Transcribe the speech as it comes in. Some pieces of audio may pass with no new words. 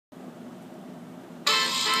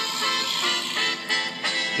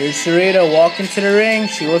Here's Sarita walking to the ring.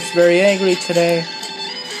 She looks very angry today.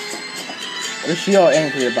 What is she all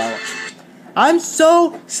angry about? I'm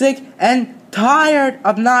so sick and tired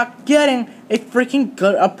of not getting a freaking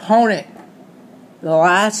good opponent. The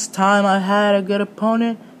last time I had a good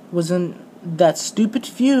opponent was in that stupid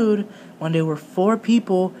feud when there were 4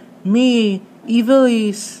 people, me,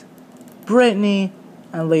 Evilise, Brittany,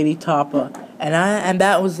 and Lady Tapa. And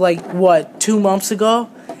that was like, what, 2 months ago?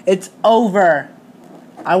 It's over.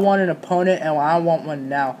 I want an opponent, and I want one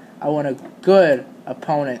now. I want a good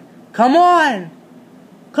opponent. Come on!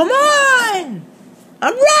 Come on!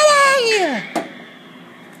 I'm ready!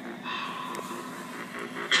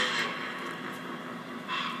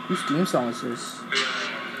 Whose theme song is this?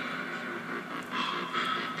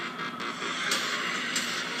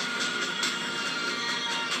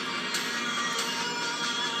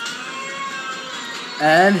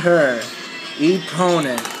 And her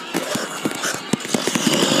opponent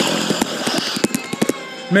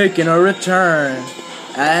making a return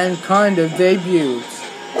and kind of debut.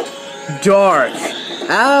 Dark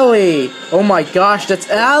Allie. Oh my gosh, that's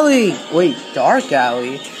Allie. Wait, Dark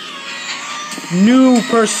Allie. New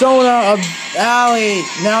persona of Allie,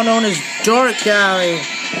 now known as Dark Allie.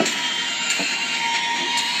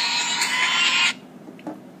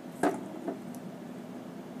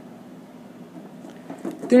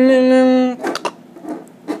 Ding, ding, ding.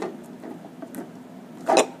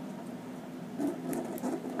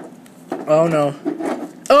 Oh no.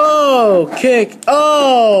 Oh, kick.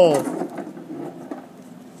 Oh.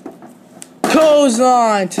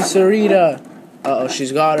 Clothesline to Sarita. Uh-oh,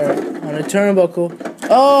 she's got her on a turnbuckle.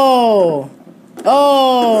 Oh.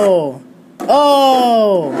 Oh.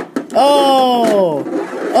 Oh. Oh.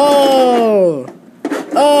 Oh.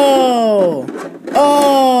 Oh.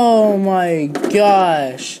 Oh my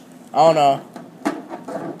gosh. Oh no.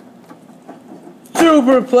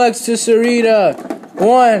 Superplex to Sarita.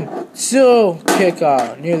 1, 2, kick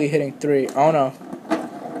out. Nearly hitting 3. Oh no.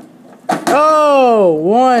 Oh,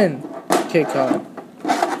 1, kick out.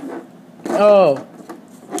 Oh.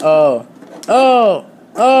 Oh. Oh.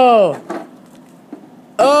 Oh.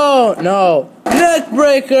 Oh, no. Neck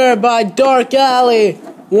breaker by Dark Allie.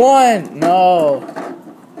 1, no.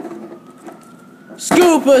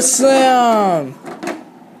 Scooper slam.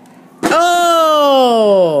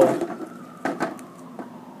 Oh.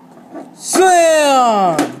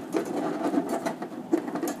 Slam!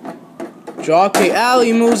 Dropkick.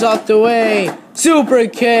 Allie moves out the way. Super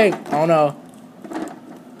kick. Oh no.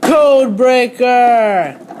 Code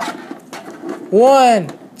breaker. 1,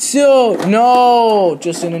 2. No.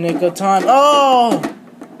 Just in the nick of time. Oh.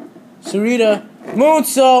 Sarita.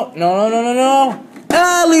 Moonsault. No, no, no, no, no.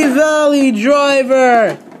 Alley Valley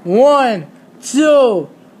driver. 1, 2,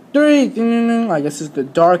 3. I guess it's the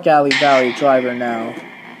Dark Alley Valley driver now.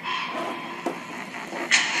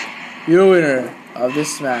 Your winner of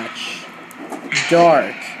this match,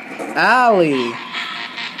 Dark Allie.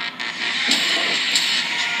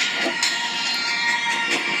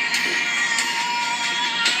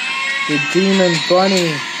 The Demon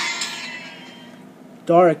Bunny.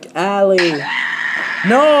 Dark Allie.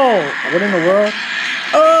 No! What in the world?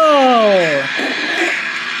 Oh!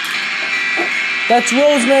 That's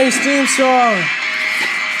Rosemary's theme song.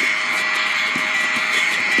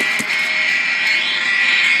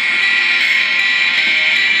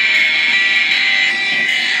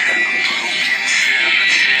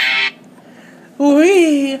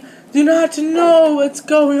 We do not know what's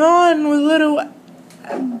going on with little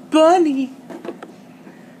Bunny,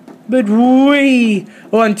 but we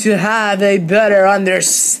want to have a better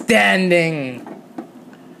understanding.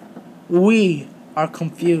 We are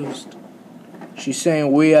confused. She's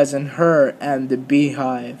saying we as in her and the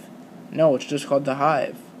beehive. No, it's just called the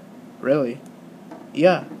hive. Really?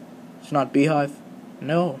 Yeah. It's not beehive?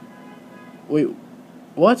 No. Wait,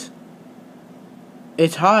 what?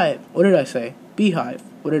 It's hive. What did I say? Beehive.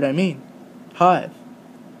 What did I mean? Hive.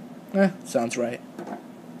 Sounds right.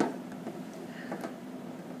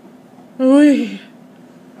 We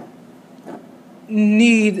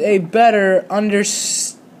need a better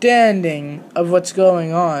understanding of what's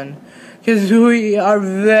going on, because we are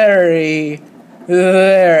very,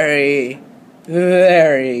 very,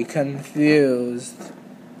 very confused.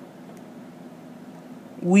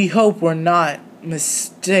 We hope we're not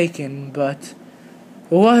mistaken, but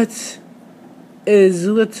what is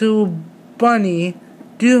little Bunny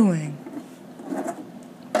doing?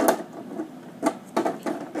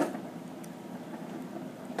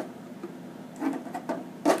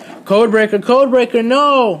 Codebreaker,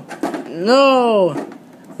 no! No!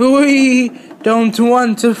 We don't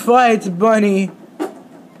want to fight, Bunny.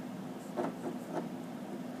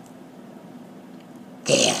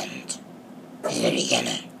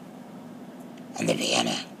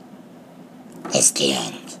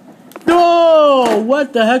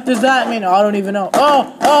 What the heck does that mean? I don't even know.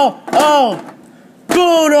 Oh!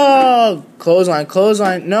 Bulldog!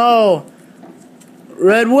 Clothesline, no!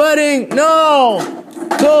 Red Wedding, no!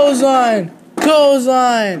 Clothesline!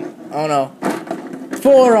 Oh no.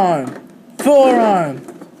 Forearm!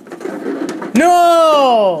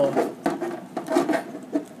 No!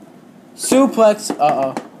 Suplex,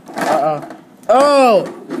 Oh!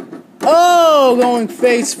 Going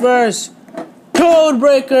face first!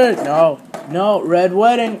 Codebreaker! No, Red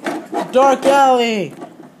Wedding! Dark Allie!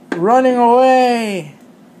 Running away!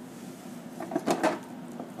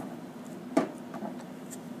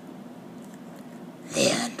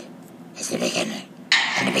 The end is the beginning,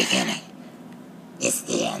 and the beginning is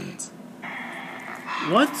the end.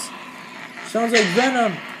 What? Sounds like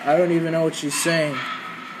Venom. I don't even know what she's saying.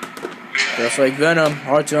 Just like Venom,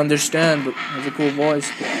 hard to understand, but has a cool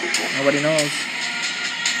voice, but nobody knows.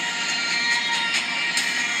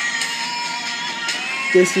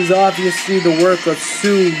 This is obviously the work of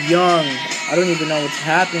Sue Young. I don't even know what's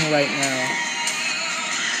happening right now.